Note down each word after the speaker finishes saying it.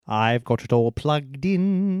I've got it all plugged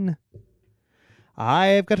in.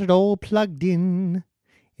 I've got it all plugged in.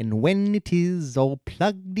 And when it is all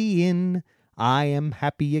plugged in, I am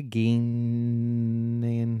happy again.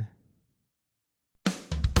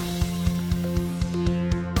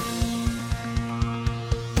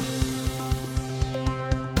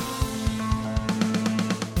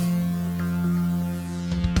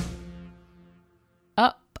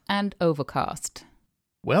 Up and Overcast.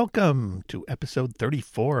 Welcome to episode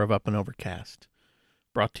 34 of Up and Overcast,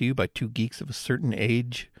 brought to you by two geeks of a certain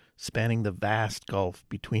age, spanning the vast gulf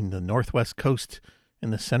between the northwest coast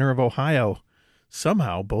and the center of Ohio,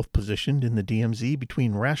 somehow both positioned in the DMZ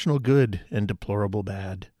between rational good and deplorable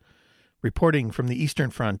bad. Reporting from the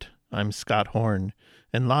Eastern Front, I'm Scott Horn,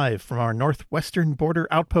 and live from our northwestern border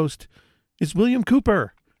outpost is William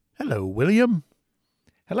Cooper. Hello, William.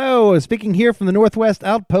 Hello, speaking here from the Northwest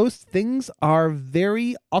Outpost, things are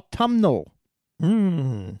very autumnal.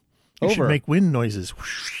 You should make wind noises.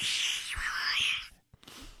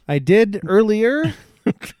 I did earlier,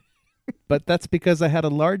 but that's because I had a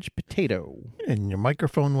large potato. And your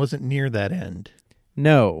microphone wasn't near that end.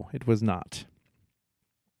 No, it was not.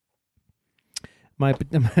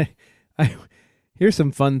 Here's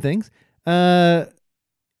some fun things.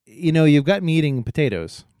 You've got me eating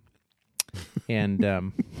potatoes.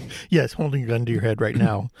 And yes, holding a gun to your head right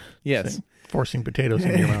now. Yes, forcing potatoes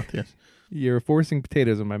in your mouth. Yes, you're forcing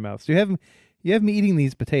potatoes in my mouth. So you have me eating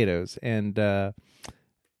these potatoes, and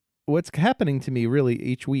what's happening to me really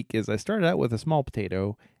each week is I started out with a small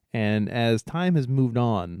potato, and as time has moved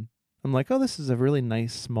on, I'm like, oh, this is a really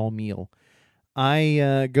nice small meal.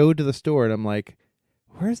 I go to the store and I'm like,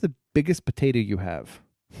 where's the biggest potato you have?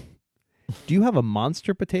 Do you have a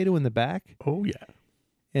monster potato in the back? Oh yeah.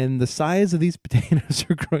 And the size of these potatoes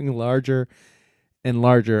are growing larger and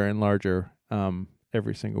larger and larger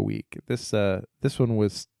every single week. This one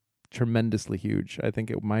was tremendously huge. I think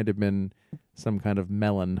it might have been some kind of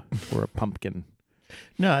melon or a pumpkin.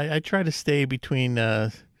 No, I try to stay between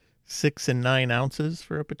 6 and 9 ounces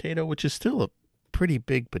for a potato, which is still a pretty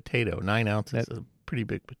big potato. 9 ounces is a pretty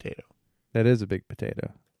big potato. That is a big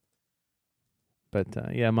potato. But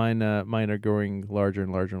mine are growing larger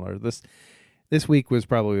and larger and larger. This week was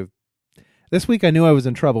probably... This week I knew I was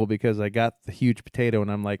in trouble because I got the huge potato and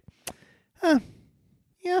I'm like,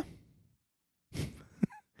 yeah.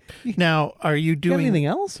 Now, are you doing... anything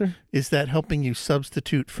else? Or? Is that helping you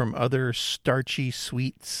substitute from other starchy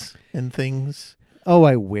sweets and things? Oh,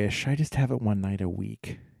 I wish. I just have it one night a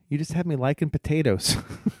week. You just have me liking potatoes.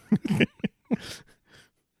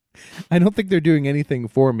 I don't think they're doing anything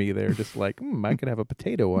for me. They're just like, I could have a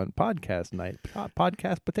potato on podcast night.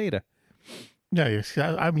 Podcast potato. Yeah, yes,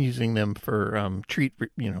 I'm using them for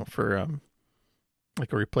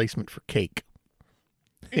like a replacement for cake.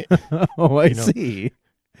 Oh, I see.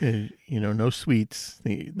 No sweets.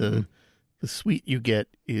 The sweet you get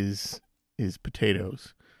is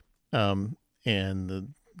potatoes,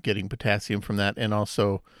 and getting potassium from that, and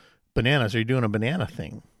also bananas. Are you doing a banana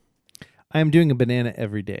thing? I am doing a banana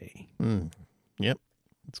every day. Yep,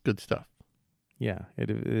 it's good stuff. Yeah, it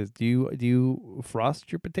is. Do you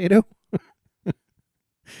frost your potato?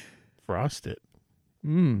 Frost it.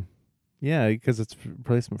 Yeah, because it's a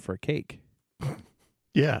replacement for a cake.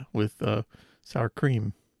 Yeah, with sour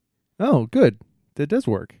cream. Oh, good. That does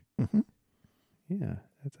work. Mm-hmm. Yeah,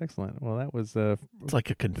 that's excellent. Well, that was... it's like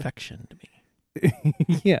a confection to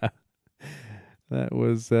me. Yeah. That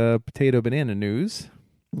was potato banana news.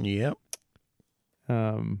 Yep.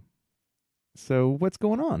 So what's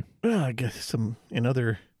going on? I guess in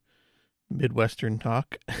other Midwestern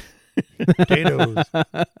talk. Potatoes.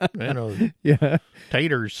 Yeah.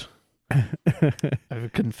 Taters. I have a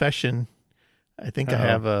confession. I think I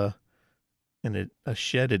have a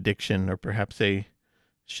shed addiction, or perhaps a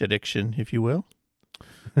shediction, if you will.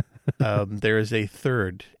 There is a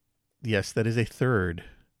third. Yes, that is a third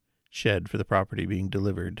shed for the property being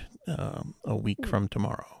delivered a week from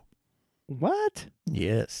tomorrow. What?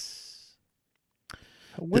 Yes.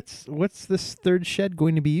 What's this third shed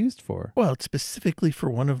going to be used for? Well, it's specifically for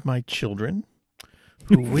one of my children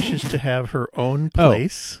who wishes to have her own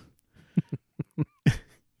place.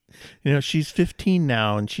 She's 15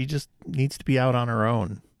 now, and she just needs to be out on her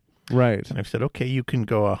own. Right. And I've said, okay, you can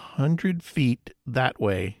go 100 feet that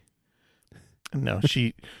way. No,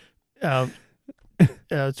 she...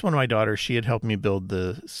 it's one of my daughters. She had helped me build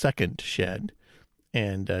the second shed,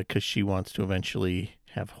 and because she wants to eventually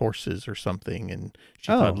have horses or something, and she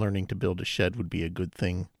thought learning to build a shed would be a good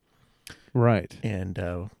thing. Right. And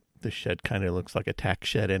the shed kind of looks like a tack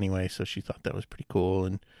shed anyway, so she thought that was pretty cool.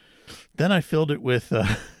 And then I filled it with,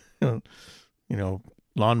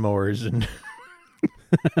 lawnmowers and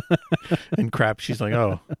and crap. She's like,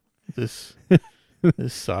 oh, this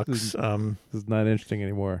sucks. This is not interesting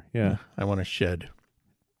anymore. Yeah. I want a shed.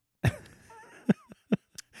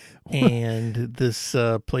 And this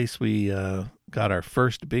place we got our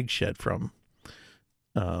first big shed from,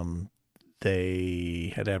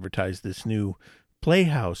 they had advertised this new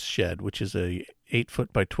Playhouse shed, which is a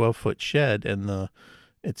 8-foot by 12-foot shed, and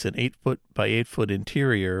it's an 8-foot by 8-foot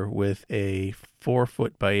interior with a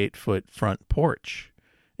 4-foot by 8-foot front porch,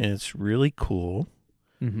 and it's really cool.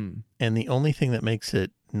 Mm-hmm. And the only thing that makes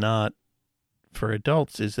it not for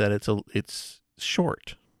adults is that it's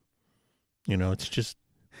short. It's just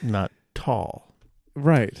not tall.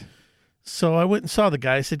 Right. So I went and saw the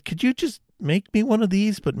guy. I said, could you just make me one of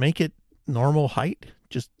these, but make it normal height?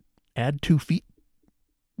 Just add 2 feet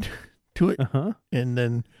to it. Uh-huh. And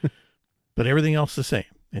then, but everything else the same.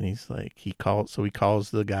 And he's like, he calls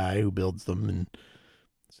the guy who builds them and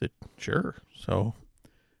said, sure. So I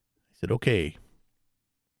said, okay.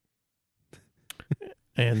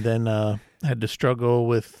 And then had to struggle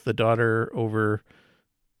with the daughter over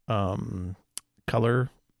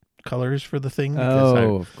colors for the thing. Because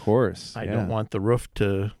of course. I don't want the roof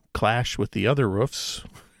to clash with the other roofs.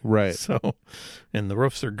 Right. So, and the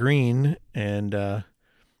roofs are green, and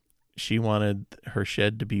she wanted her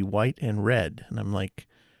shed to be white and red. And I'm like,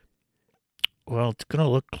 well, it's going to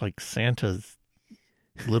look like Santa's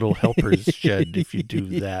little helper's shed if you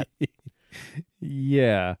do that.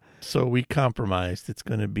 Yeah. So we compromised. It's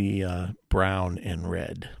going to be brown and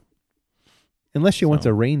red. Unless she wants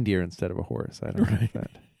a reindeer instead of a horse. I don't know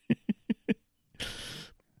that.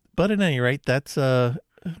 But at any rate, that's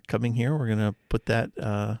coming here. We're going to put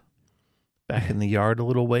that back in the yard a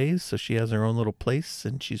little ways. So she has her own little place,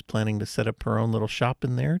 and she's planning to set up her own little shop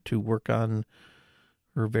in there to work on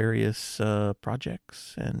her various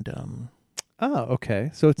projects. And oh,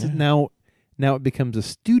 okay. So it's now it becomes a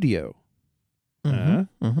studio.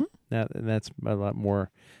 Mm-hmm. Now that's a lot more.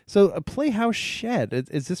 So a playhouse shed.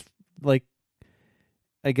 Is this like,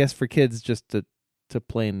 I guess for kids just to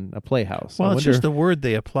play in a playhouse? Well, it's just the word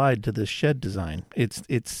they applied to the shed design. It's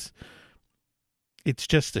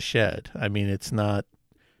just a shed. I mean, it's not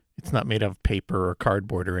made of paper or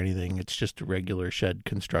cardboard or anything. It's just a regular shed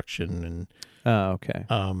construction, and okay.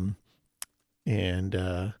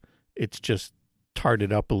 And it's just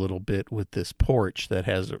tarted up a little bit with this porch that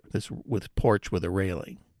has porch with a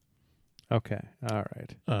railing. Okay, all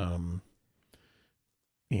right.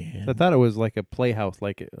 And I thought it was like a playhouse,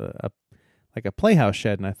 like a playhouse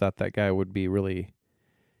shed, and I thought that guy would be really.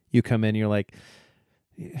 You come in, you're like,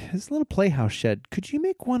 his little playhouse shed. Could you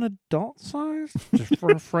make one adult size just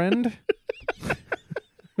for a friend?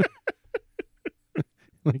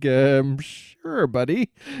 Like, sure,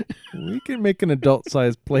 buddy. We can make an adult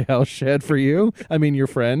sized playhouse shed for you. I mean, your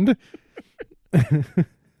friend.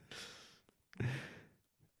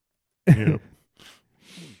 Yeah.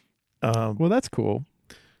 Well, that's cool.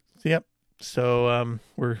 Yep. So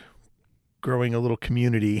we're growing a little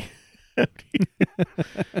community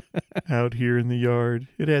out here in the yard.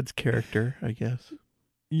 It adds character, I guess.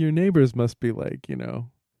 Your neighbors must be like, yeah,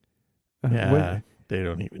 they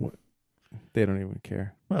don't even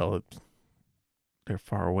care. Well, they're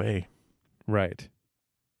far away. Right.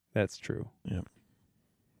 That's true. Yep.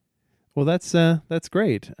 Well, that's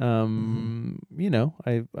great. I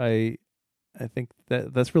think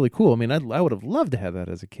that's really cool. I mean, I would have loved to have that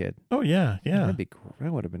as a kid. Oh yeah. That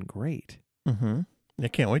would have been great. Mm-hmm. I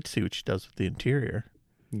can't wait to see what she does with the interior.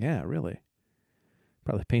 Yeah, really.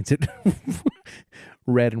 Probably paints it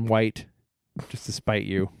red and white just to spite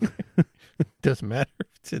you. Doesn't matter if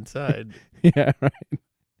it's inside. Yeah, right.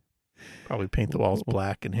 Probably paint the walls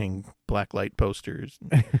black and hang black light posters.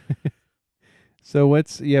 So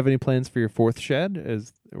you have any plans for your fourth shed?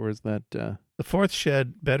 Or is that The fourth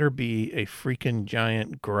shed better be a freaking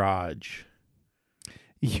giant garage.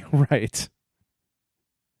 You're right.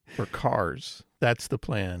 For cars. That's the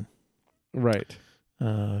plan. Right.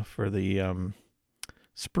 For the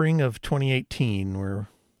spring of 2018, we're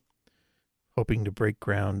hoping to break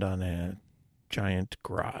ground on a giant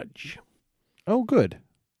garage. Oh, good.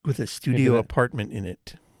 With a studio apartment in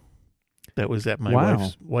it. That was at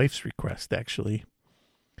my wife's request, actually.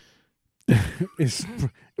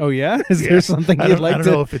 Oh, yeah? Is there something you'd like to... I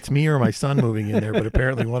don't know if it's me or my son moving in there, but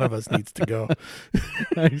apparently one of us needs to go.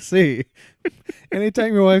 I see.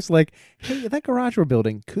 Anytime your wife's like, hey, that garage we're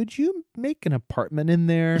building, could you make an apartment in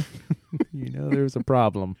there? There's a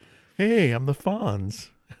problem. Hey, I'm the Fonz.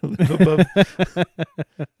 Above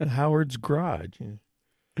Howard's garage.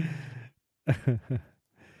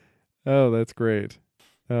 Oh, that's great.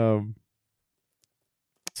 So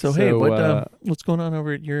hey, what's going on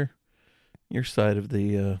over at your your side of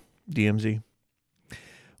the DMZ?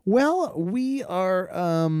 Well, we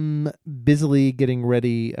are busily getting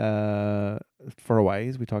ready for Hawaii,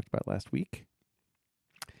 as we talked about last week.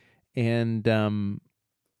 And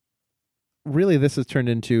really this has turned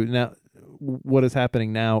into, now what is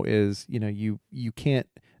happening now is, you can't,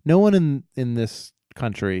 no one in this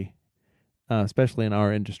country, especially in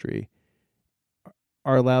our industry,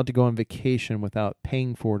 are allowed to go on vacation without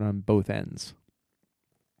paying for it on both ends.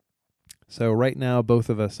 So right now, both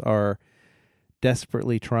of us are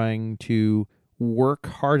desperately trying to work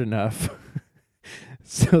hard enough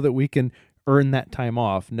so that we can earn that time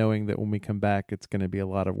off, knowing that when we come back, it's going to be a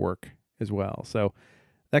lot of work as well. So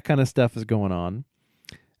that kind of stuff is going on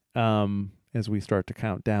as we start to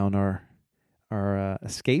count down our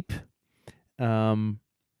escape.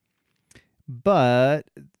 But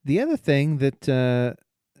the other thing that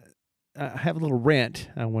I have a little rant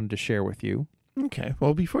I wanted to share with you. Okay.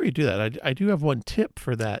 Well, before you do that, I do have one tip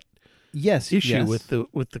for that issue with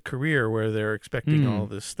the career where they're expecting all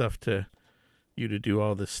this stuff you to do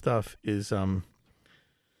all this stuff is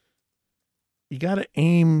you got to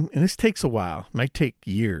aim, and this takes a while, it might take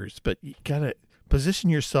years, but you got to position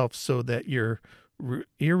yourself so that you're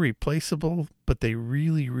irreplaceable, but they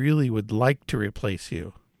really, really would like to replace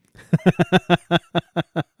you.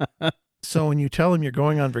 So when you tell them you're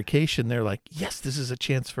going on vacation, they're like, yes, this is a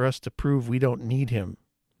chance for us to prove we don't need him.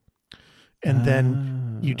 And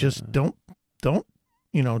then you just don't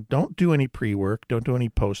do any pre-work, don't do any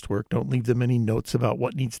post-work, don't leave them any notes about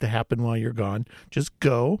what needs to happen while you're gone. Just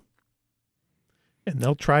go. And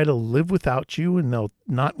they'll try to live without you, and they'll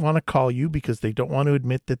not want to call you because they don't want to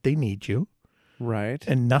admit that they need you. Right.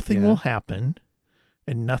 And nothing will happen,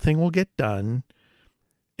 and nothing will get done.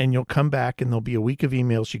 And you'll come back, and there'll be a week of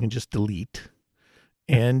emails you can just delete.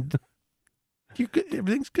 And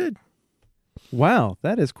everything's good. Wow,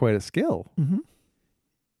 that is quite a skill. Mm-hmm.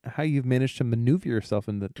 How you've managed to maneuver yourself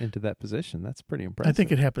into that position. That's pretty impressive. I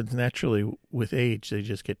think it happens naturally with age. They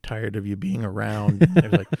just get tired of you being around. They're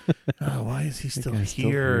like, oh, why is he still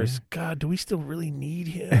here? God, do we still really need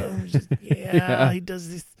him? He does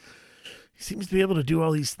this. He seems to be able to do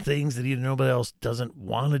all these things that either nobody else doesn't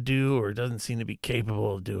want to do or doesn't seem to be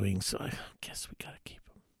capable of doing. So I guess we got to keep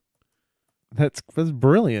him. That's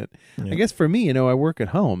brilliant. Yeah. I guess for me, I work at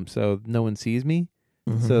home, so no one sees me.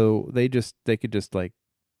 Mm-hmm. So they could just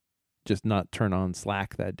not turn on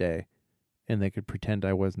Slack that day, and they could pretend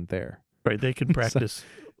I wasn't there. Right. They can practice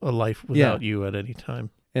a life without you at any time.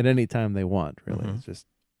 At any time they want, really. Mm-hmm. It's just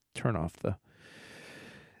turn off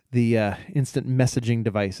the instant messaging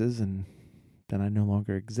devices, and then I no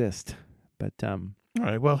longer exist. But all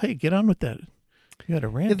right. Well, hey, get on with that. You had a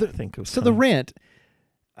rant, I think. The rant.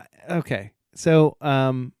 Okay. So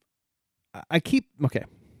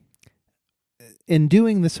in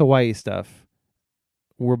doing this Hawaii stuff,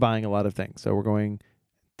 we're buying a lot of things. So we're going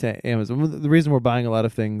to Amazon. The reason we're buying a lot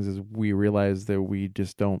of things is we realize that we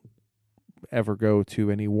just don't ever go to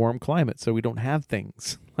any warm climate, so we don't have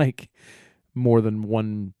things like more than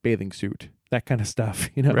one bathing suit, that kind of stuff,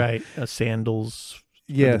 Right. Sandals.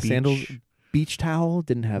 Sandals, beach towel,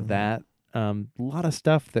 didn't have that. A lot of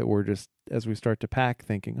stuff that we're just, as we start to pack,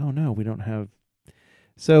 thinking, oh no, we don't have.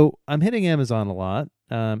 So I'm hitting Amazon a lot,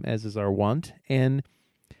 as is our want, and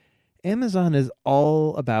Amazon is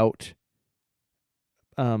all about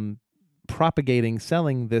propagating,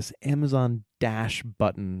 selling this Amazon Dash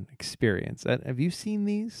button experience. Have you seen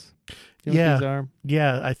these? Do you know what these are?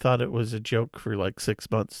 Yeah, I thought it was a joke for like 6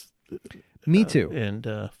 months. Me too. And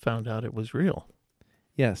found out it was real.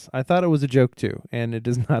 Yes, I thought it was a joke too, and it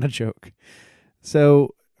is not a joke.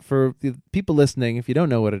 So for the people listening, if you don't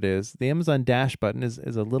know what it is, the Amazon Dash button is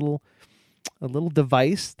a little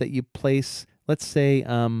device that you place. Let's say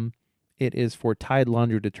it is for Tide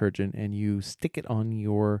laundry detergent, and you stick it on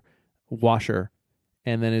your washer,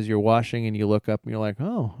 and then as you're washing and you look up and you're like,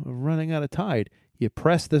 oh, I'm running out of Tide. You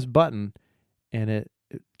press this button, and it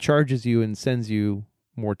charges you and sends you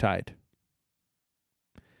more Tide.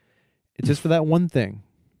 It's just for that one thing.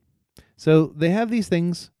 So they have these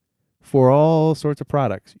things for all sorts of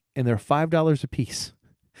products, and they're $5 a piece.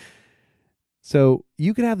 So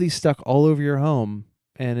you could have these stuck all over your home,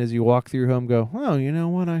 and as you walk through your home, go, oh, you know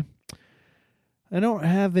what? I don't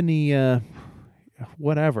have any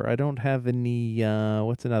whatever. I don't have any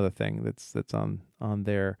what's another thing that's on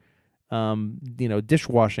there?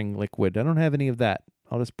 Dishwashing liquid. I don't have any of that.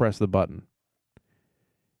 I'll just press the button.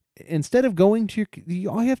 Instead of going to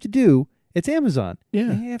all you have to do, it's Amazon. Yeah.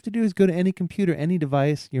 All you have to do is go to any computer, any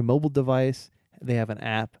device, your mobile device. They have an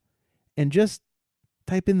app, and just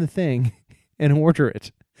type in the thing and order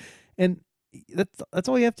it. And that's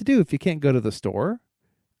all you have to do if you can't go to the store.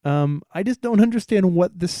 I just don't understand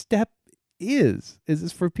what the step is. Is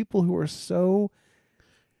this for people who are so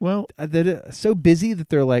Well, so busy that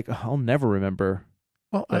they're like, oh, I'll never remember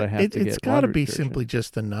well, that I have to it's get got to laundry be detergent. simply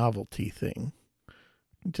just the novelty thing.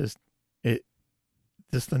 Just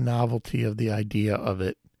the novelty of the idea of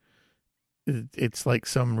it. It's like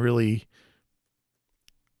some really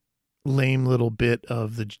lame little bit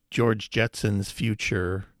of the George Jetsons'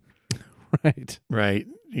 future. Right. Right.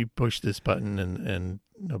 You push this button and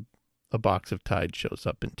a box of Tide shows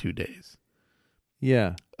up in 2 days.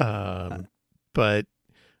 Yeah. But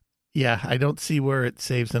yeah, I don't see where it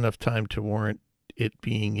saves enough time to warrant it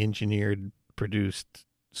being engineered, produced,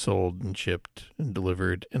 sold, and shipped, and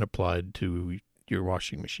delivered, and applied to your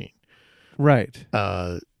washing machine. Right.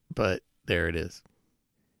 But there it is.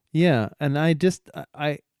 Yeah, and I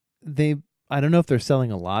don't know if they're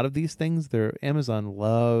selling a lot of these things. Amazon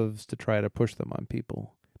loves to try to push them on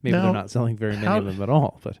people. Maybe Now, they're not selling very many of them at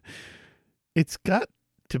all, but It's got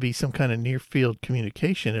to be some kind of near field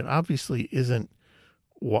communication. It obviously isn't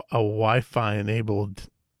a Wi-Fi enabled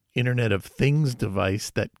Internet of Things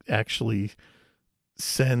device that actually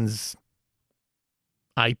sends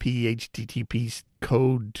IP HTTP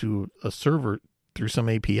code to a server through some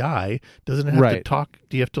API. Doesn't it have to Right. talk?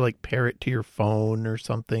 Do you have to like pair it to your phone or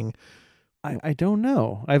something? I don't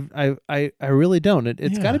know. I really don't.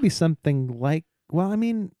 It's Yeah. got to be something like. Well, I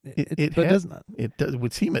mean, It but has- doesn't. It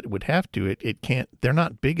would seem it would have to. It can't. They're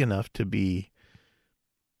not big enough to be,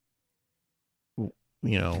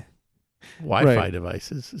 Wi-Fi Right.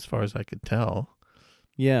 devices, as far as I could tell.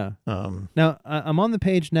 Yeah. Now I'm on the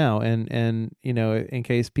page now, and in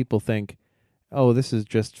case people think, oh, this is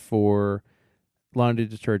just for laundry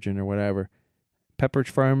detergent or whatever, Pepperidge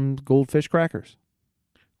Farm Goldfish crackers.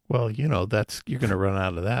 Well, you're going to run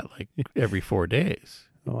out of that like every 4 days.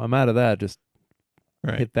 Oh, I'm out of that. Just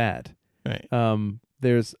Right. hit that. Right.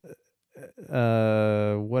 There's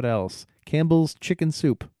what else? Campbell's chicken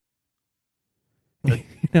soup.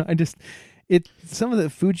 Some of the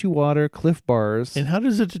Fuji water, Cliff bars. And how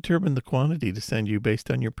does it determine the quantity to send you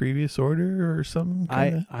based on your previous order or some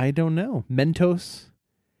kind of? I don't know. Mentos.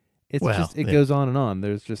 It Yeah. goes on and on.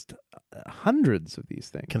 There's just hundreds of these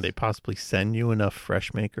things. Can they possibly send you enough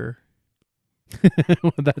Fresh Maker?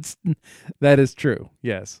 Well, that is true.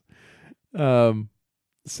 Yes.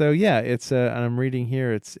 So yeah, it's and I'm reading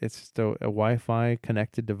here. It's just a Wi-Fi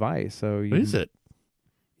connected device. So What is it?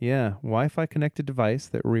 Yeah, Wi-Fi connected device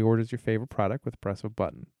that reorders your favorite product with the press of a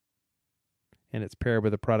button, and it's paired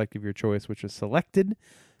with a product of your choice, which is selected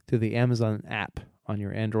through the Amazon app on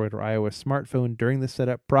your Android or iOS smartphone during the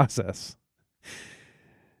setup process.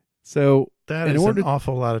 So That in is order- an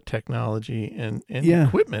awful lot of technology and Yeah.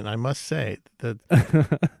 equipment, I must say. That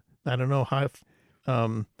I don't know how if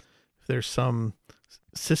there's some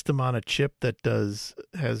system on a chip that has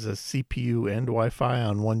a CPU and Wi-Fi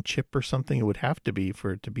on one chip or something. It would have to be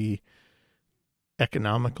for it to be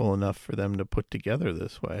economical enough for them to put together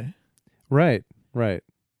this way. right.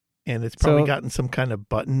 And it's probably So- gotten some kind of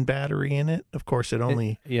button battery in it. Of course, it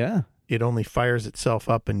only fires itself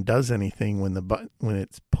up and does anything when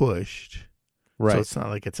it's pushed. Right. So it's not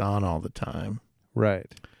like it's on all the time.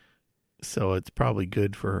 Right. So it's probably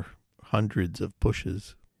good for hundreds of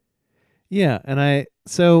pushes. Yeah, right.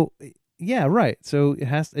 So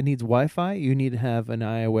it needs Wi-Fi. You need to have an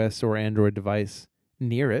iOS or Android device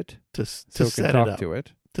near it to so it can set talk it up. to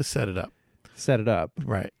it. To set it up. Set it up.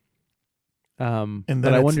 Right. And And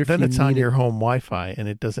but then I wonder if you it's on need your home Wi-Fi and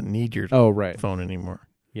it doesn't need your Oh, right. phone anymore.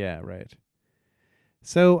 Yeah, right.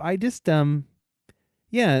 So I just and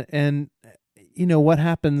what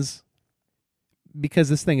happens because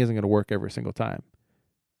this thing isn't going to work every single time.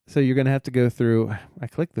 So you're going to have to go through. I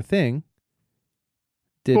click the thing.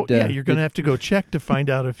 You're going to have to go check to find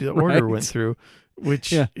out if the order Right. went through,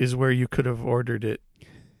 which Yeah. is where you could have ordered it.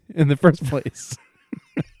 in the first place.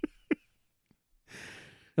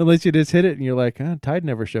 Unless you just hit it and you're like, Tide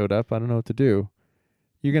never showed up. I don't know what to do.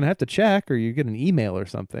 You're going to have to check or you get an email or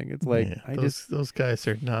something. It's like, Yeah, those guys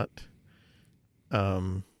are not,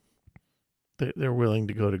 they're willing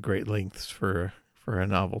to go to great lengths for a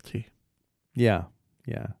novelty. Yeah,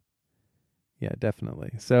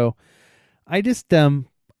 definitely. So I just,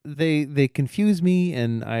 they confuse me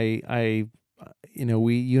and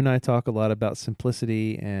you and I talk a lot about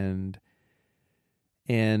simplicity and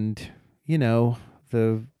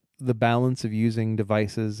the balance of using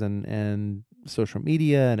devices and social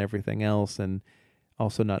media and everything else, and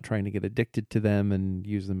also not trying to get addicted to them and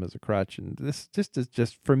use them as a crutch. And this just is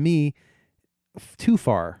just for me too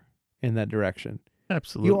far in that direction.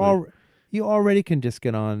 Absolutely. You already can just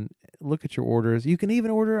get on, look at your orders. You can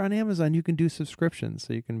even order on Amazon. You can do subscriptions,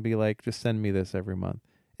 so you can be like, just send me this every month.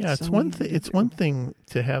 Yeah, it's So one easy thing. to It's do. one thing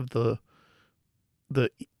to have the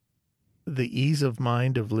ease of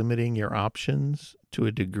mind of limiting your options to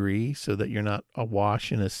a degree, so that you're not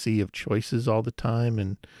awash in a sea of choices all the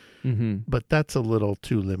time. But that's a little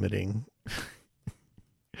too limiting.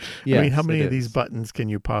 Yes, I mean, how many it of these is. buttons can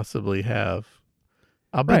you possibly have?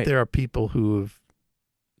 I'll bet Right. there are people who have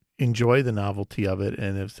enjoy the novelty of it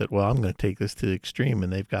and have said, "Well, I'm going to take this to the extreme,"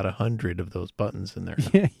 and they've got 100 of those buttons in there.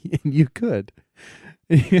 Yeah, and you could.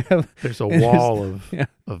 You have, There's a and wall of yeah.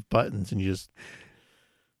 of buttons, and you just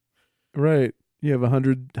Right. You have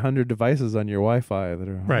 100 devices on your Wi-Fi that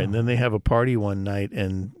are right. And then they have a party one night,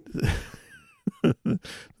 and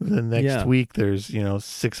the next Yeah. week there's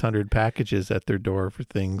 600 packages at their door for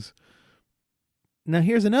things. Now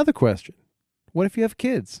here's another question: what if you have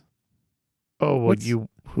kids? Oh, well, What's-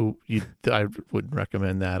 I wouldn't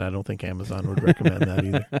recommend that. I don't think Amazon would recommend that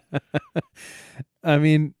either. I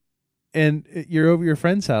mean, and you're over your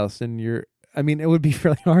friend's house, and I mean, it would be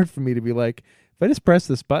really hard for me to be like, if I just press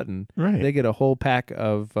this button, Right. they get a whole pack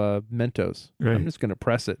of Mentos. Right. I'm just going to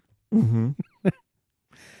press it. Mm-hmm.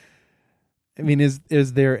 I mean, is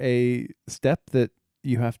there a step that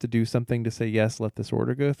you have to do something to say yes, let this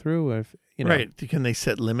order go through? If Right. Can they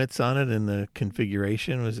set limits on it in the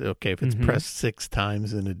configuration? Was it okay if it's Mhm. pressed 6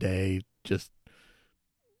 times in a day, just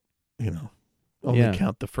only Yeah.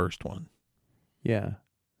 count the first one. Yeah.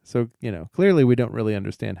 So clearly we don't really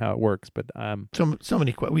understand how it works, but So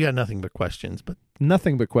many we got nothing but questions, but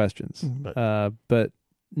nothing but questions. But- But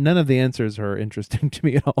none of the answers are interesting to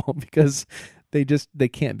me at all because they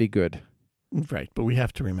can't be good. right, but we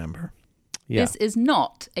have to remember. Yeah. This is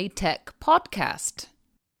not a tech podcast.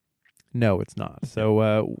 No, it's not.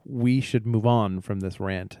 So we should move on from this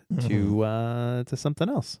rant to something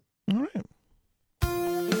else. All right.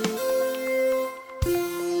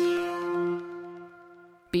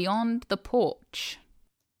 Beyond the Porch.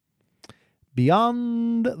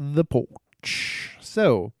 Beyond the Porch.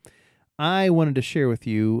 So I wanted to share with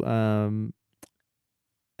you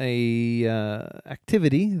a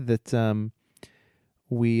activity that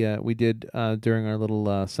we did during our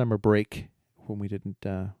little summer break when we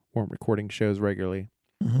weren't recording shows regularly.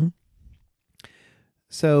 Mm-hmm.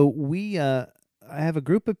 So I have a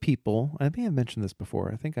group of people. I may have mentioned this before.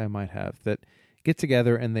 I think I might have, that get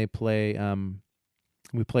together and they play.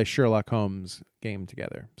 We play Sherlock Holmes game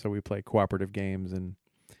together. So we play cooperative games, and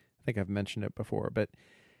I think I've mentioned it before. But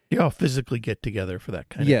You all physically get together for that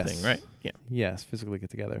kind Yes. of thing, right? Yeah. yes, physically get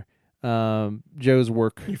together. Joe's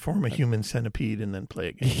work. You form a human centipede and then play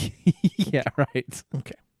a game. Yeah, right.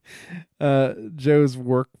 Okay. Joe's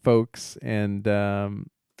work folks and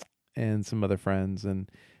some other friends, and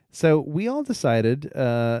so we all decided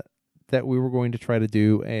that we were going to try to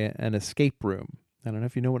do an escape room. I don't know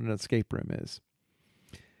if you know what an escape room is,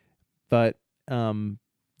 but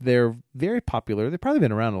they're very popular. They've probably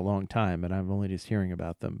been around a long time, and I'm only just hearing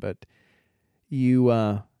about them. But you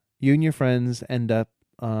and your friends end up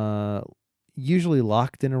usually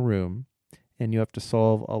locked in a room, and you have to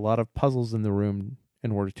solve a lot of puzzles in the room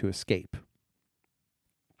in order to escape.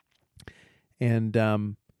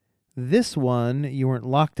 And this one, you weren't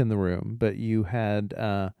locked in the room, but you had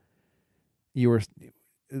the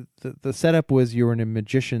setup was you were in a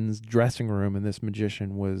magician's dressing room, and this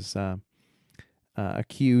magician was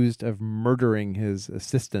accused of murdering his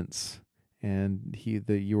assistants. And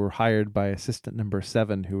you were hired by assistant number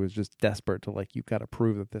 7, who was just desperate to, like, you've got to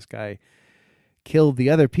prove that this guy killed the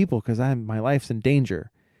other people because my life's in danger.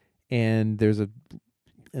 And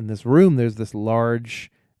in this room, there's this large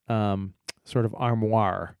sort of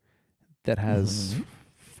armoire that has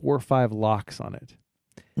 4 or 5 locks on it.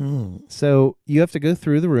 Mm. So you have to go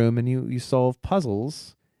through the room and you solve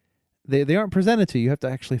puzzles. They aren't presented to you. You have to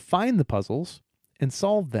actually find the puzzles and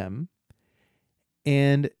solve them.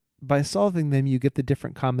 And by solving them, you get the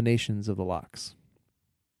different combinations of the locks.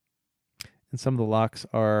 And some of the locks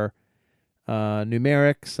are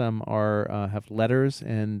numeric, some are have letters,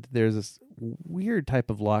 and there's this weird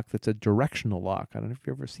type of lock that's a directional lock. I don't know if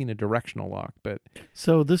you've ever seen a directional lock, but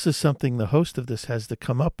So this is something the host of this has to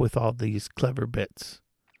come up with all these clever bits.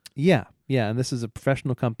 yeah, and this is a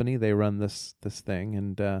professional company. They run this thing,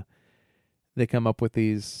 and they come up with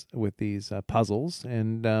these puzzles.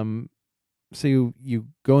 And so you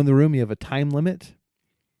go in the room. You have a time limit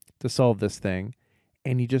to solve this thing,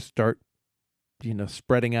 and you just start,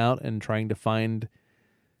 spreading out and trying to find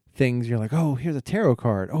things. You're like, oh, here's a tarot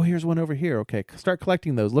card. Oh, here's one over here. Okay, start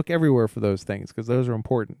collecting those. Look everywhere for those things because those are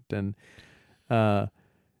important. And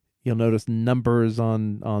you'll notice numbers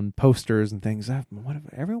on posters and things.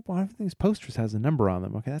 Every one of these posters has a number on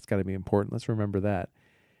them. Okay, that's got to be important. Let's remember that.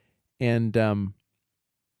 And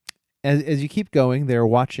as you keep going, they're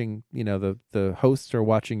watching. The hosts are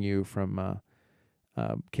watching you from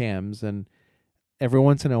cams, and every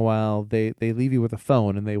once in a while they leave you with a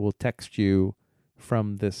phone, and they will text you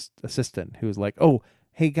from this assistant who's like, "Oh,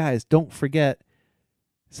 hey guys, don't forget."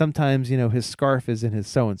 Sometimes his scarf is in his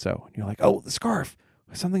so and so, and you're like, "Oh, the scarf!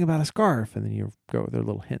 Something about a scarf," and then you go with their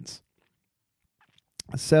little hints.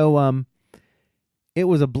 So it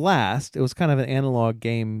was a blast. It was kind of an analog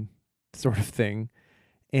game sort of thing.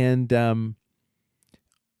 And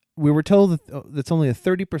we were told that it's only a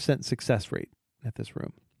 30% success rate at this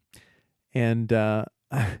room. And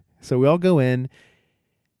so we all go in.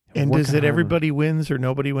 And is it everybody wins or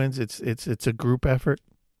nobody wins? It's a group effort?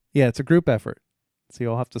 Yeah, it's a group effort. So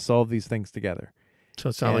you all have to solve these things together. So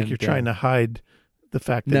it's not like you're trying to hide the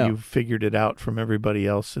fact that you figured it out from everybody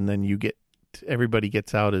else, and then everybody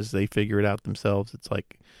gets out as they figure it out themselves. It's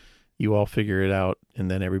like you all figure it out, and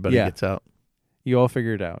then everybody gets out. You all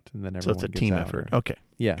figure it out, and then everyone gets out. So it's a team effort. Okay.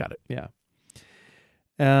 Yeah. Got it. Yeah.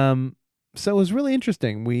 So it was really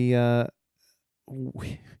interesting. We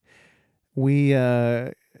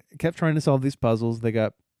kept trying to solve these puzzles. They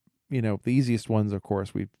got, the easiest ones, of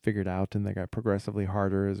course, we figured out, and they got progressively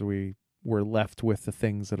harder as we were left with the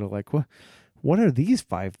things that are like, what are these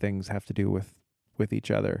 5 things have to do with each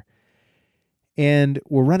other? And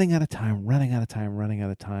we're running out of time,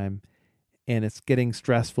 and it's getting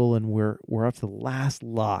stressful, and we're up to the last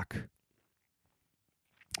lock.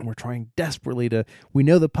 And we're trying desperately we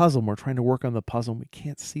know the puzzle, and we're trying to work on the puzzle, and we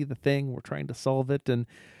can't see the thing. We're trying to solve it, and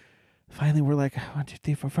finally we're like, 1, 2,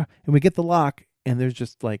 3, 4, 5. And we get the lock, and there's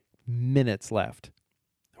just like minutes left.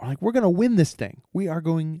 We're like, we're going to win this thing. We are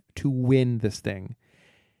going to win this thing.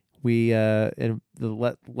 We and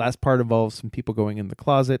the last part involves some people going in the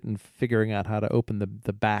closet and figuring out how to open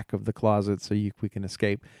the back of the closet so we can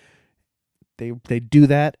escape. They do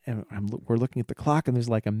that, and we're looking at the clock, and there's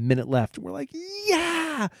like a minute left. We're like,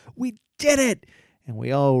 yeah, we did it! And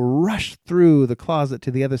we all rush through the closet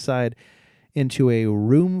to the other side into a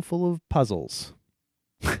room full of puzzles.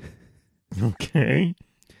 Okay.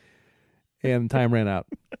 And time ran out.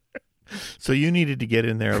 So you needed to get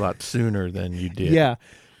in there a lot sooner than you did. Yeah.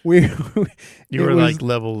 You were like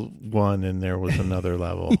level 1, and there was another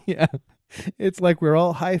level. Yeah. It's like we're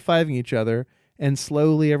all high-fiving each other, and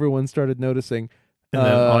slowly everyone started noticing, and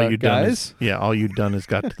then all you guys? all you've done is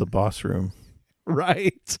got to the boss room.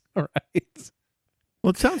 Right. Well,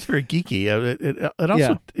 it sounds very geeky.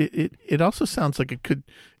 It also sounds like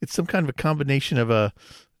it's some kind of a combination of a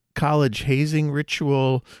college hazing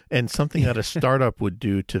ritual and something that a startup would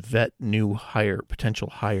do to vet new potential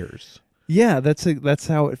hires. Yeah, that's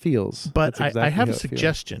how it feels. But I have a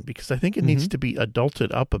suggestion, because I think it needs to be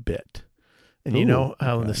adulted up a bit. And in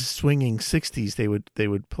the swinging 60s they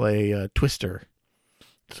would play Twister.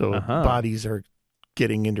 So bodies are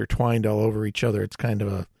getting intertwined all over each other. It's kind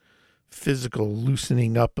of a physical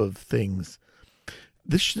loosening up of things.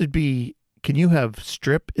 This should be, can you have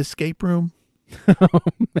strip escape room? Oh,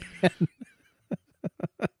 man.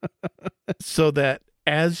 So that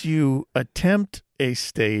as you attempt a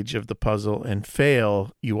stage of the puzzle and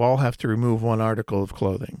fail, you all have to remove one article of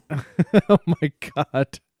clothing. Oh my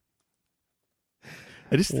God.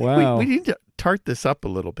 I just think we need to tart this up a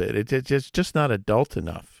little bit. It's just not adult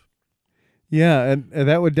enough. Yeah, and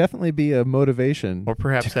that would definitely be a motivation. Or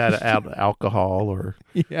perhaps add alcohol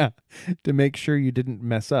to make sure you didn't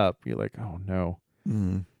mess up. You're like, oh no.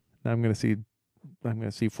 Mm. Now I'm gonna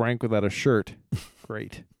see Frank without a shirt.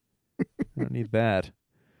 Great. I don't need that.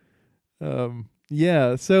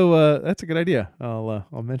 So that's a good idea. I'll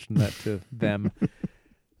mention that to them.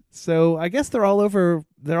 So I guess they're all over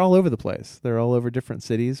the place. They're all over different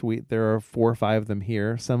cities. There are 4 or 5 of them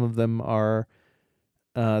here. Some of them are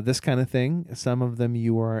this kind of thing. Some of them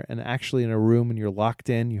you are actually in a room and you're locked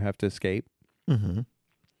in. You have to escape. Mm-hmm.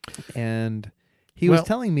 And he was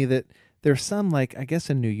telling me that there's some, like, I guess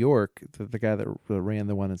in New York, the guy that ran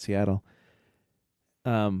the one in Seattle. I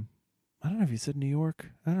don't know if he said New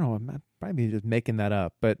York. I don't know. I'm probably just making that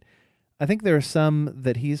up. But I think there are some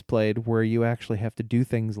that he's played where you actually have to do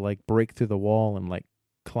things like break through the wall and like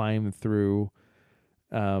climb through,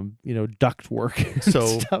 duct work.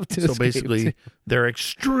 So escape basically, they're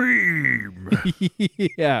extreme.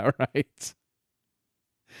 Yeah, right.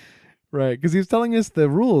 Right, because he was telling us the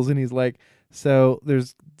rules, and he's like, so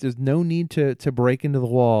there's no need to break into the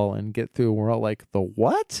wall and get through. And we're all like, the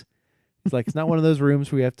what? It's like, it's not one of those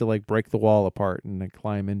rooms where you have to like break the wall apart and then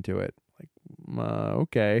climb into it. Like,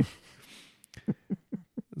 okay.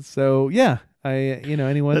 So yeah,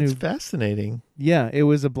 anyone That's fascinating. Yeah, it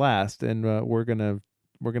was a blast, and we're gonna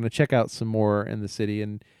check out some more in the city.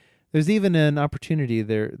 And There's even an opportunity.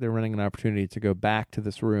 They're running an opportunity to go back to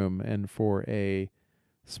this room, and for a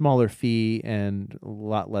smaller fee and a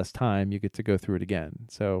lot less time, you get to go through it again.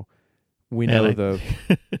 So we know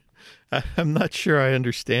I'm not sure I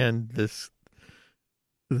understand this.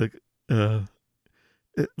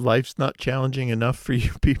 Life's not challenging enough for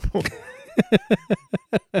you people.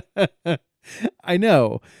 I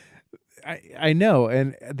know. I know,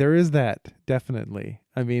 and there is that, definitely.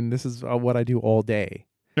 I mean, this is what I do all day.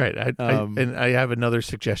 Right. And I have another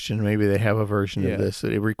suggestion. Maybe they have a version of this.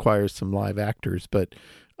 It requires some live actors, but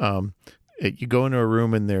you go into a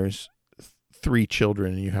room and there's 3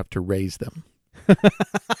 children and you have to raise them.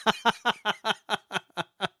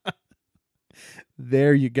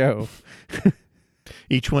 There you go.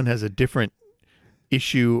 Each one has a different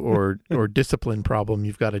issue or discipline problem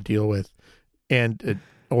you've got to deal with, and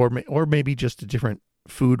or maybe just a different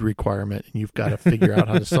food requirement, and you've got to figure out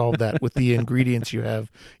how to solve that with the ingredients you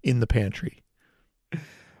have in the pantry.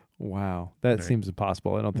 Wow, that seems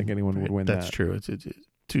impossible. I don't think anyone would win that. That's true. It's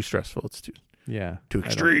too stressful. It's too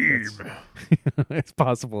extreme. It's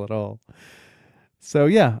possible at all. So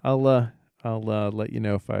yeah, I'll let you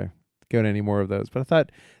know if I go to any more of those. But I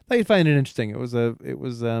thought you'd find it interesting. It was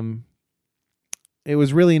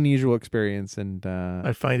really an unusual experience, and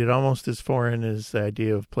I find it almost as foreign as the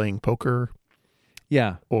idea of playing poker.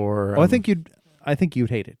 Yeah. Or I think you'd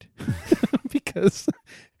hate it because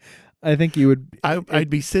I think you would. I'd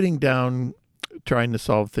be sitting down trying to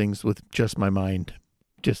solve things with just my mind,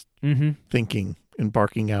 just thinking and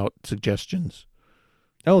barking out suggestions.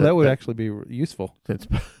 Oh, that would actually be useful.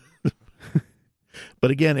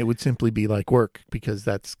 But again, it would simply be like work, because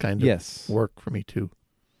that's kind of work for me too.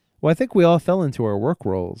 Well, I think we all fell into our work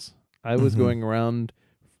roles. I was going around,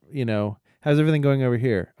 how's everything going over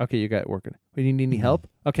here? Okay, you got working. Do you need any help?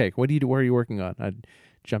 Okay, what are you working on? I'd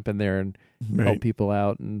jump in there and help people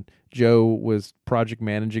out. And Joe was project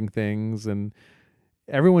managing things, and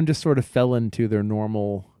everyone just sort of fell into their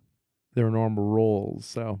normal roles.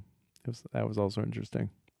 So that was also interesting.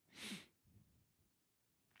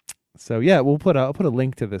 So yeah, I'll put a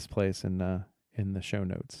link to this place in the show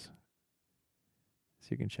notes, so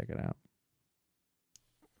you can check it out.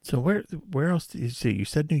 So where else did you see? You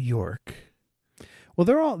said New York. Well,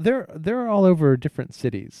 they're all over different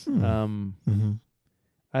cities.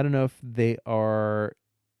 I don't know if they are.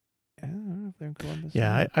 I don't know if they're in Columbus.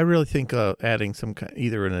 Yeah, I really think adding some kind,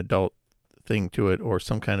 either an adult thing to it or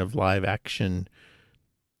some kind of live action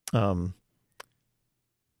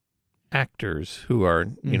actors who are,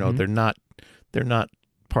 they're not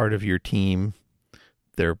part of your team.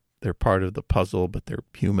 They're part of the puzzle, but they're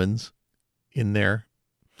humans in there.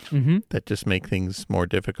 That just make things more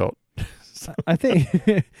difficult. I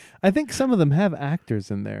think some of them have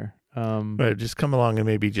actors in there. But just come along and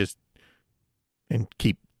maybe and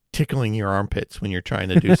keep tickling your armpits when you're trying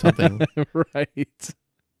to do something. Right.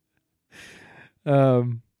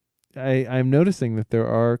 I'm noticing that there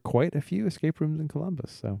are quite a few escape rooms in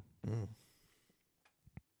Columbus. So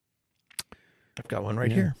I've got one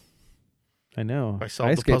right here. I know. If I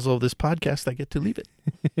solve the puzzle of this podcast, I get to leave it.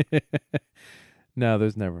 No,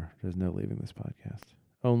 there's no leaving this podcast.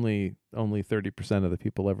 Only 30% of the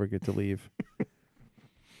people ever get to leave.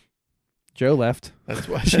 Joe left. That's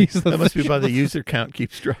why. That must be why the user count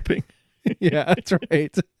keeps dropping. Yeah, that's right.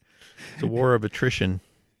 It's a war of attrition.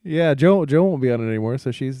 Yeah, Joe won't be on it anymore,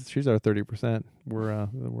 so she's our 30%. We're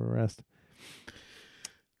rest.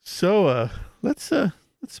 So let's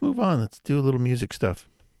move on. Let's do a little music stuff.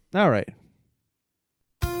 All right.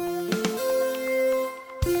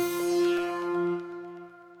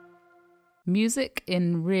 Music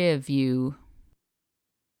in rear view.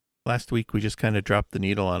 Last week we just kind of dropped the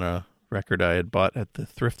needle on a record I had bought at the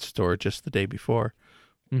thrift store just the day before.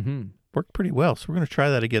 Worked pretty well, so we're going to try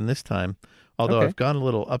that again this time. Although I've gone a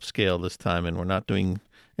little upscale this time, and we're not doing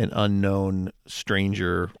an unknown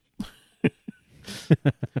stranger.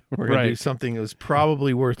 We're going to do something that was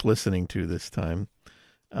probably worth listening to this time.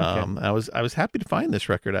 I was happy to find this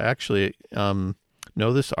record. I actually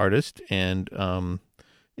know this artist, and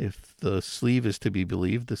if the sleeve is to be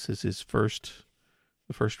believed, this is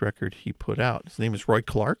the first record he put out. His name is Roy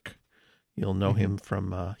Clark. You'll know him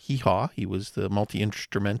from Hee Haw. He was the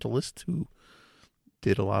multi-instrumentalist who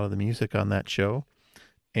did a lot of the music on that show.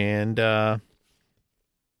 And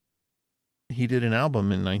he did an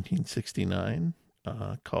album in 1969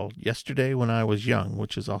 called Yesterday When I Was Young,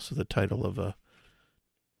 which is also the title of a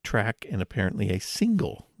track and apparently a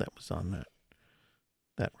single that was on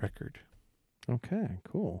that record. Okay,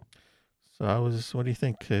 cool. So what do you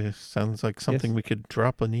think? Sounds like something we could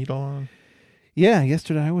drop a needle on? Yeah,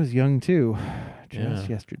 Yesterday I Was Young too. Just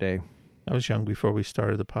yesterday. I was young before we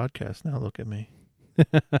started the podcast. Now look at me.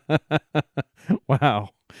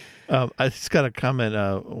 Wow. I just got a comment.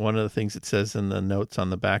 One of the things it says in the notes on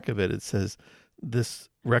the back of it, it says, this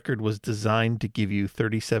record was designed to give you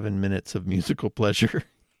 37 minutes of musical pleasure.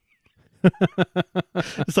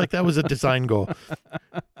 It's like that was a design goal.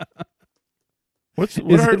 What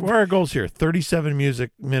are our goals here? 37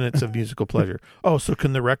 minutes of musical pleasure. Oh, so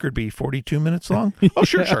can the record be 42 minutes long? Oh,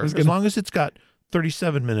 sure. As long as it's got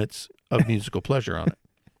 37 minutes of musical pleasure on it.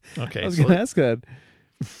 Okay. I was going to ask that.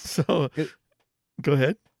 So, go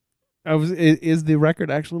ahead. Is the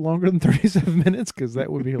record actually longer than 37 minutes? Because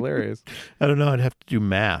that would be hilarious. I don't know. I'd have to do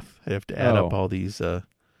math. I'd have to add up all these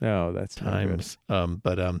that's times.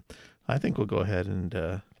 But I think we'll go ahead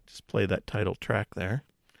and just play that title track there.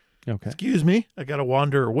 Okay. Excuse me. I got to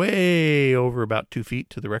wander way over about 2 feet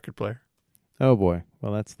to the record player. Oh, boy.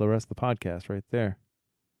 Well, that's the rest of the podcast right there.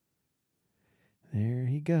 There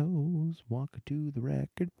he goes, walking to the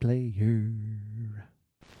record player.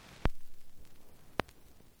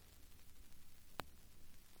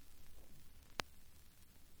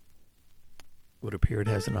 Would appear it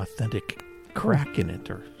has an authentic crack in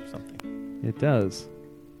it or something. It does.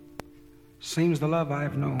 Seems the love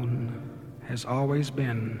I've known has always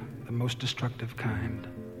been the most destructive kind.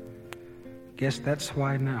 Guess that's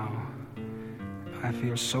why now I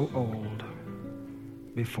feel so old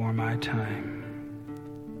before my time.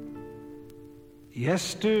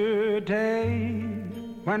 Yesterday,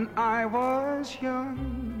 when I was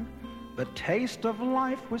young, the taste of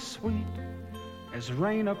life was sweet as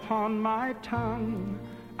rain upon my tongue.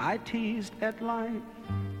 I teased at life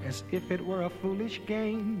as if it were a foolish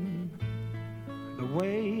game. The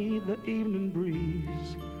way the evening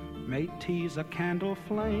breeze may tease a candle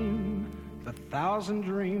flame. The thousand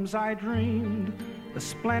dreams I dreamed, the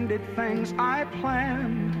splendid things I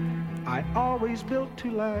planned, I always built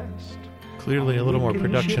to last. Clearly a little more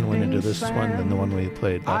production went into this one than the one we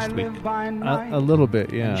played last week. A little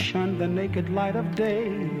bit, yeah. And shunned the naked light of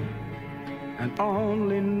day. And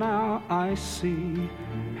only now I see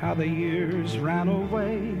how the years ran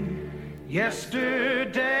away.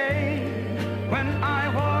 Yesterday, when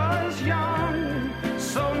I was young,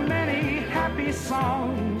 so many happy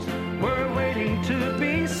songs were waiting to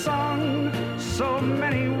be sung. So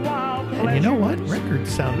many wild pleasures. And you know what?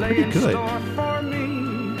 Records sound pretty good.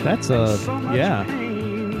 That's yeah.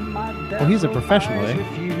 Well, he's a professional, eh?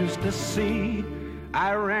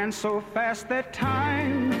 I ran so fast that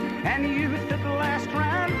time and youth at last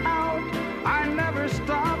ran out. I never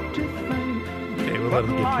stopped to think. Okay, we'll let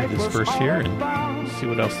him get through this verse here and see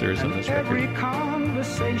what else there is on this record. Every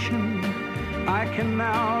conversation I can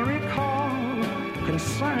now recall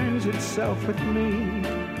concerns itself with me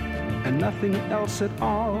and nothing else at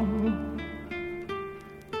all.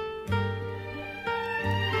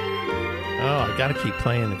 Oh, I gotta keep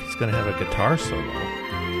playing if he's gonna have a guitar solo.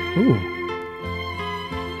 Ooh.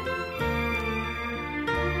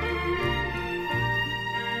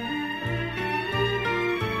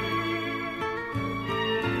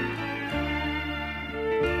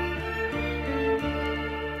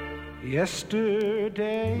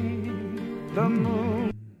 Yesterday, the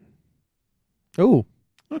moon. Oh.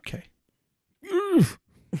 Okay. And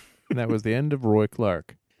that was the end of Roy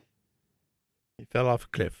Clark. He fell off a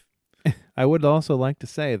cliff. I would also like to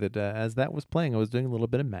say that as that was playing, I was doing a little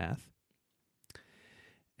bit of math.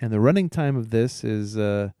 And the running time of this is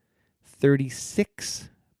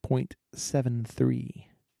 36.73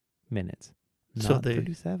 minutes. Not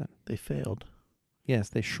 37. They failed. Yes,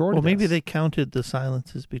 they shorted Well, maybe us. they counted the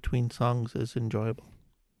silences between songs as enjoyable.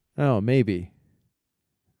 Oh, maybe.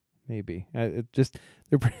 Maybe. It just...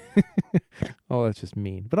 oh, that's just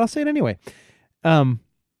mean. But I'll say it anyway.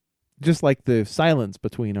 Just like the silence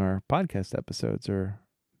between our podcast episodes are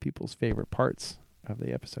people's favorite parts of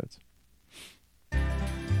the episodes.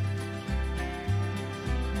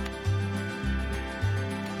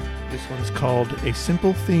 This one's called A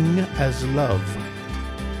Simple Thing as Love.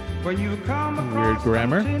 When you come Weird across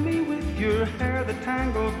grammar. to me with your hair, the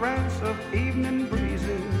tangled grass of evening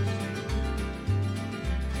breezes,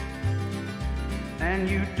 and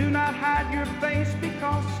you do not hide your face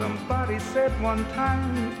because somebody said one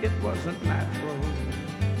time it wasn't natural.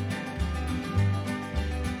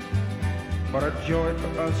 What a joy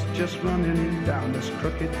for us just running down this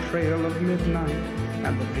crooked trail of midnight,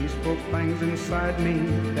 and the peaceful things inside me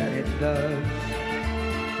that it does.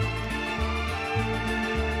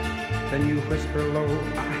 Then you whisper low,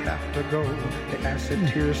 I have to go. The acid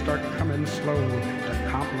tears start coming slow to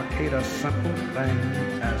complicate a simple thing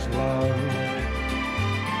as love.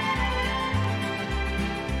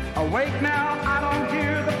 Awake now, I don't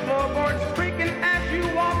hear the floorboards creaking as you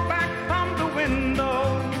walk back from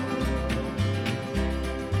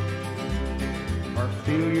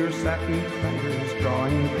feel your satin fingers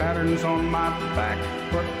drawing patterns on my back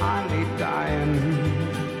where I lay dying.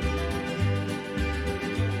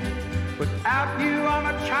 Without you,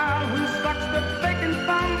 I'm a child who sucks the vacant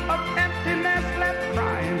thumb of emptiness left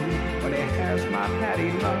crying when he has my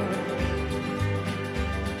Patty love.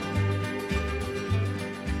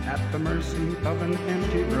 At the mercy of an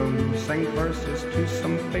empty room, sing verses to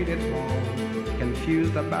some faded wall,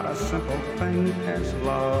 confused about a simple thing as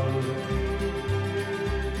love.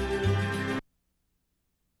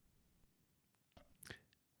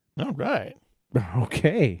 All right.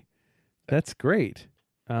 Okay. That's great.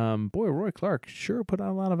 Boy, Roy Clark sure put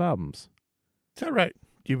out a lot of albums. Is that right?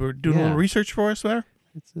 You were doing a little research for us there?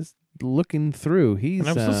 It's just looking through. And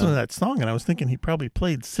I was listening to that song, and I was thinking he probably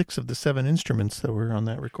played 6 of the 7 instruments that were on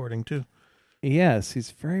that recording, too. Yes,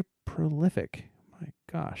 he's very prolific. My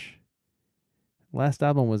gosh. Last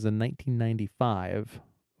album was in 1995,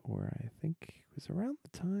 where I think it was around the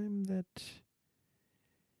time that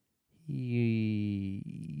is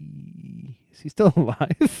he still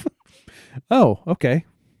alive? Oh, okay.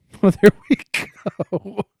 Well, there we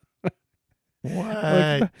go.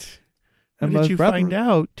 What? How did you find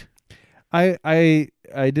out? I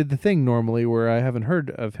did the thing normally where I haven't heard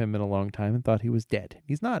of him in a long time and thought he was dead.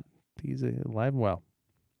 He's not. He's alive and well.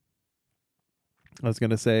 I was going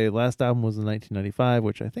to say last album was in 1995,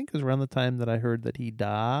 which I think is around the time that I heard that he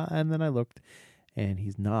died, and then I looked, and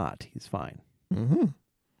he's not. He's fine. Mm-hmm.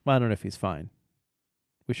 Well, I don't know if he's fine.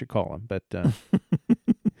 We should call him, but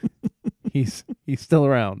he's still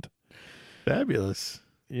around. Fabulous.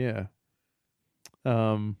 Yeah.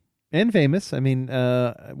 And famous. I mean,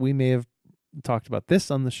 we may have talked about this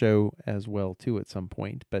on the show as well, too, at some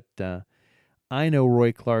point. But I know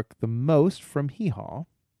Roy Clark the most from Hee Haw,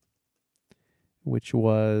 which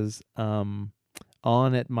was on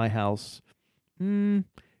at my house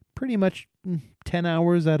pretty much 10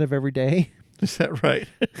 hours out of every day. Is that right?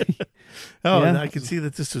 Oh, Yeah. and I can see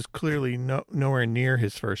that this is clearly nowhere near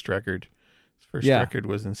his first record. His first record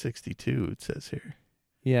was in 1962, it says here.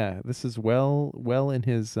 Yeah, this is well in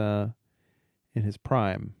his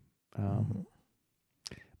prime. But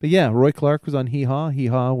yeah, Roy Clark was on Hee Haw. Hee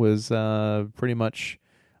Haw was pretty much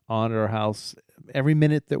on at our house every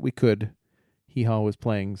minute that we could. Hee Haw was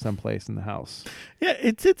playing someplace in the house. Yeah,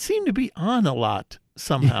 it seemed to be on a lot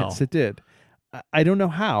somehow. Yes, it did. I don't know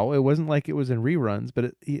how. It wasn't like it was in reruns,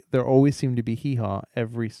 but there always seemed to be Hee Haw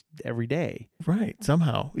every day. Right,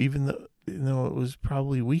 somehow, even though it was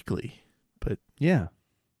probably weekly. But yeah.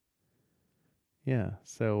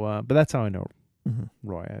 So, but that's how I know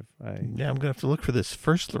Roy. yeah, I'm gonna have to look for this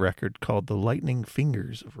first record called "The Lightning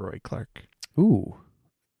Fingers" of Roy Clark. Ooh,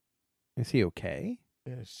 is he okay?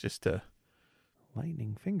 Yeah, it's just a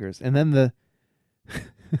Lightning Fingers, and then the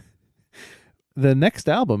the next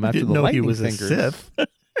album after the Lightning Fingers. He was a Sith.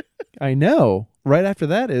 I know. Right after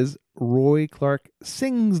that is Roy Clark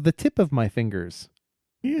Sings the Tip of My Fingers.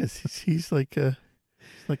 Yes, he's like a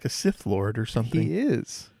Sith Lord or something. He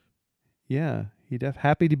is. Yeah,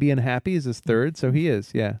 Happy to Be Unhappy is his third, so he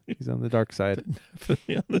is. Yeah, he's on the dark side.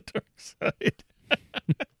 Definitely on the dark side.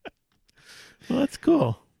 Well, that's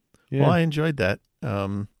cool. Yeah. Well, I enjoyed that.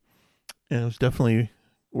 And it was definitely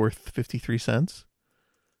worth 53 cents.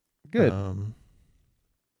 Good.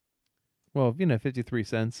 Well, 53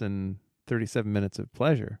 cents and 37 minutes of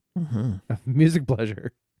pleasure, of music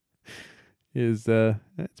pleasure, is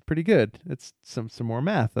it's pretty good. It's some more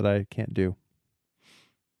math that I can't do.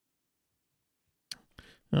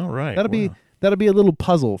 All right. That'll be a little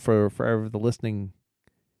puzzle for the listening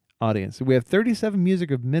audience. We have 37 minutes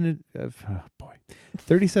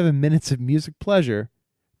of music pleasure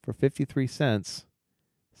for 53 cents.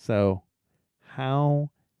 So,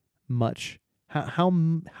 how much? How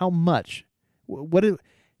much? What?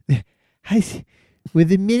 With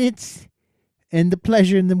the minutes and the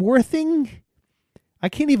pleasure and the worthing, I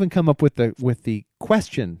can't even come up with the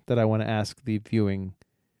question that I want to ask the viewing.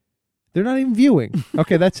 They're not even viewing.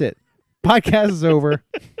 Okay, that's it. Podcast is over.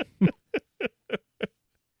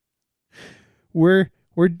 We're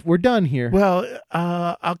done here. Well,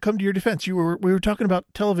 I'll come to your defense. We were talking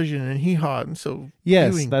about television and Hee Haw, and so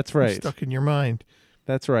yes, viewing that's right. Stuck in your mind.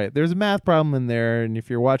 That's right. There's a math problem in there, and if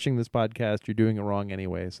you're watching this podcast, you're doing it wrong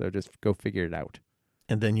anyway. So just go figure it out.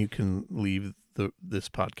 And then you can leave this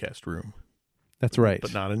podcast room. That's right.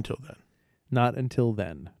 But not until then. Not until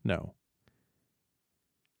then. No.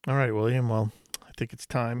 All right, William. Well, I think it's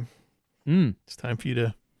time. It's time for you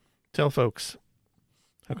to tell folks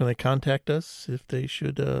how can they contact us if they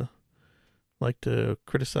should like to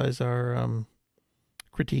criticize our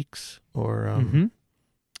critiques or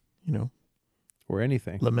or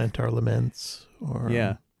anything. Lament our laments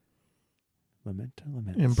or Lamenta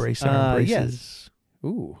laments. Embrace our embraces. Yes.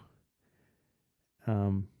 Ooh.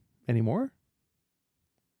 Any more?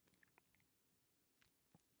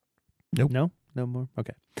 Nope. No more.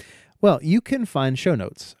 Okay. Well, you can find show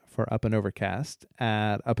notes for Up and Overcast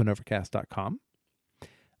at upandovercast.com.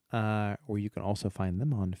 Or you can also find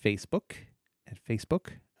them on Facebook at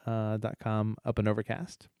facebook.com Up and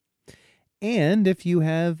Overcast. And if you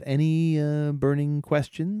have any burning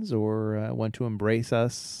questions or want to embrace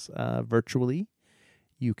us virtually,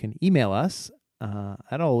 you can email us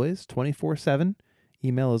at always 24/7.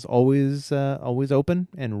 Email is always open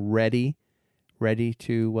and ready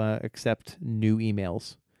to accept new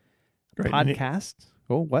emails. Right. Podcast.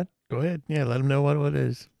 Oh, what? Go ahead. Yeah, let them know what it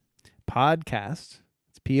is. Podcast.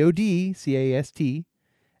 It's PODCAST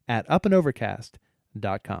at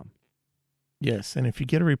upandovercast.com. Yes, and if you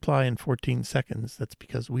get a reply in 14 seconds, that's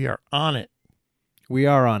because we are on it. We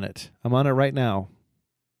are on it. I'm on it right now.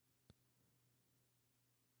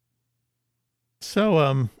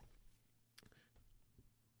 So,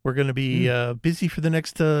 we're going to be busy for the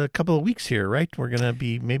next couple of weeks here, right? We're going to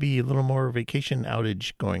be maybe a little more vacation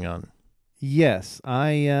outage going on. Yes,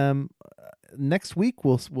 I next week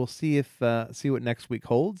we'll see what next week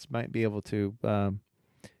holds. Might be able to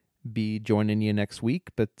be joining you next week,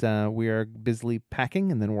 but we are busily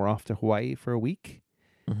packing, and then we're off to Hawaii for a week,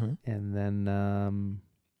 and then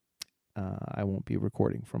I won't be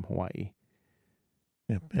recording from Hawaii.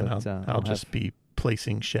 Yep, and But, I'll just be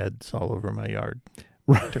placing sheds all over my yard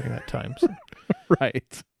during that time. So.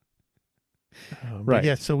 Right. But Right.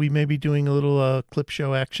 yeah, so we may be doing a little clip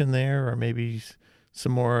show action there, or maybe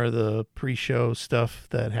some more of the pre-show stuff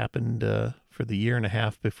that happened for the year and a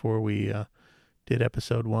half before we did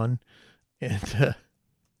episode 1, and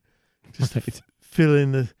just Right. fill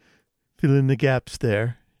in the gaps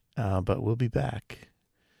there. But we'll be back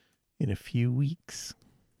in a few weeks.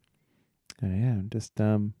 Yeah, just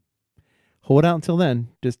hold out until then.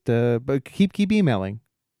 Just but keep emailing.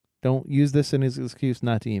 Don't use this as an excuse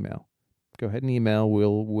not to email. Go ahead and email.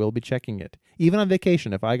 We'll be checking it. Even on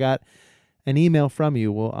vacation, if I got an email from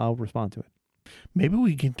you, I'll respond to it. Maybe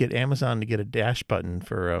we can get Amazon to get a dash button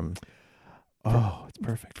for it's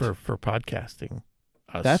perfect for podcasting.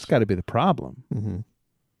 Us. That's got to be the problem Mm-hmm.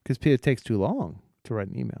 because it takes too long to write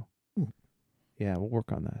an email. Mm. Yeah, we'll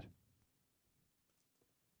work on that.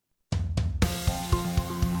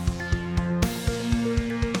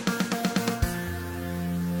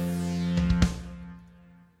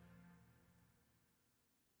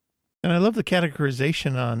 And I love the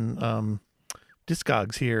categorization on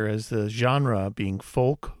Discogs here as the genre being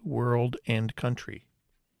folk, world, and country.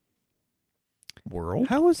 World?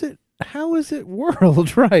 How is it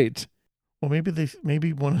world? Right. Well,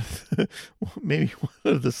 maybe one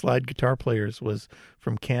of the slide guitar players was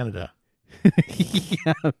from Canada.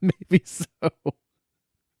 Yeah, maybe so.